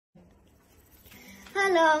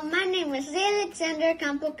Hello, my name is Alexander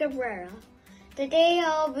Campo Cabrera. Today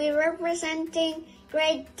I'll be representing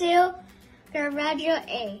Grade 2, Caravaggio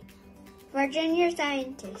A, for junior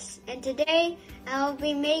scientists. And today I'll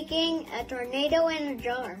be making a tornado in a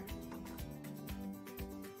jar.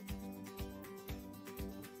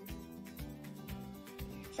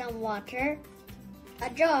 Some water, a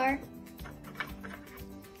jar,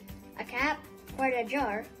 a cap for the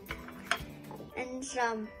jar, and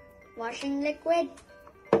some washing liquid,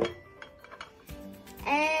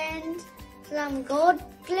 and some gold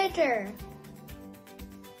glitter.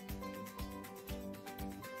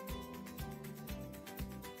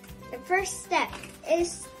 The first step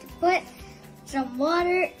is to put some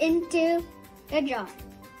water into the jar.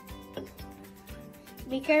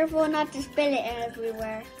 Be careful not to spill it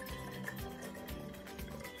everywhere.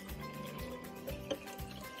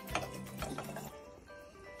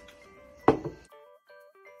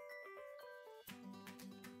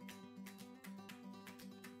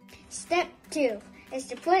 Step 2 is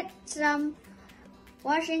to put some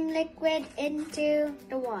washing liquid into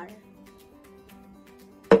the water.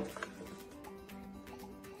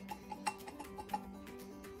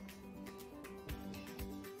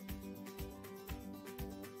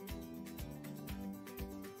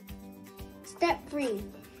 Step 3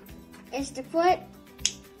 is to put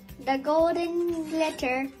the golden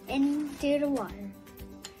glitter into the water.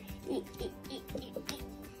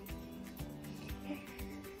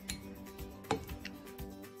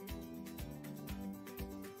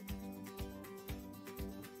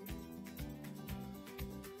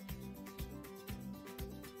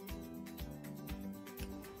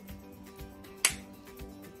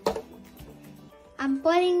 I'm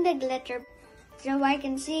putting the glitter so I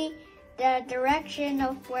can see the direction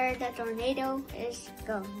of where the tornado is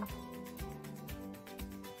going.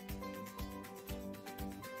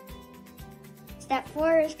 Step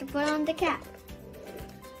 4 is to put on the cap.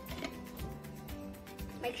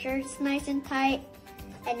 Make sure it's nice and tight,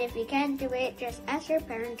 and if you can't do it, just ask your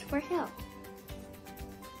parents for help.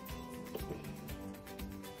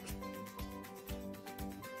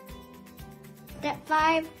 Step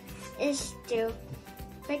 5 is to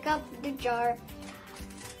pick up the jar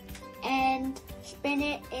and spin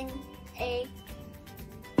it in a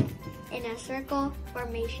circle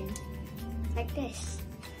formation, like this.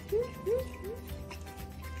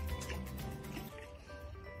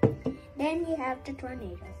 Then you have the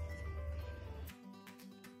tornado.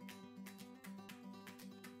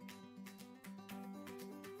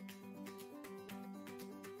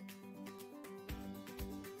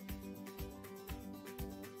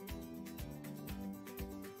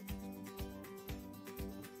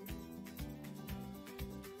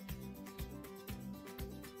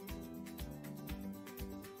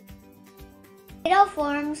 Tornado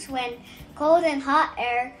forms when cold and hot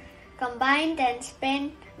air combine and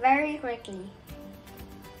spin very quickly.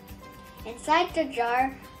 Inside the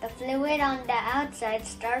jar, the fluid on the outside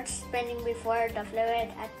starts spinning before the fluid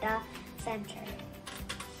at the center.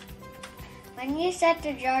 When you set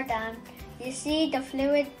the jar down, you see the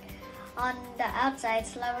fluid on the outside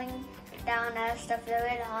slowing down as the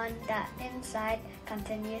fluid on the inside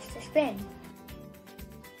continues to spin.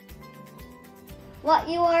 What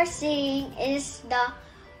you are seeing is the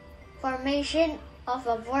formation of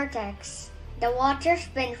a vortex. The water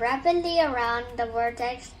spins rapidly around the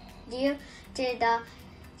vortex due to the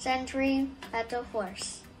centripetal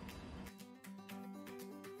force.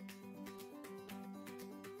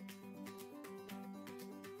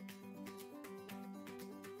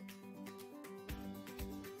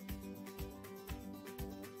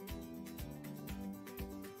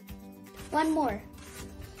 One more.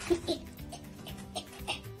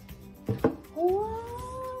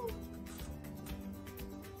 Wow!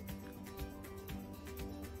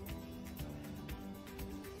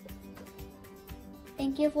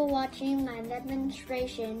 Thank you for watching my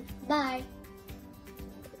demonstration. Bye!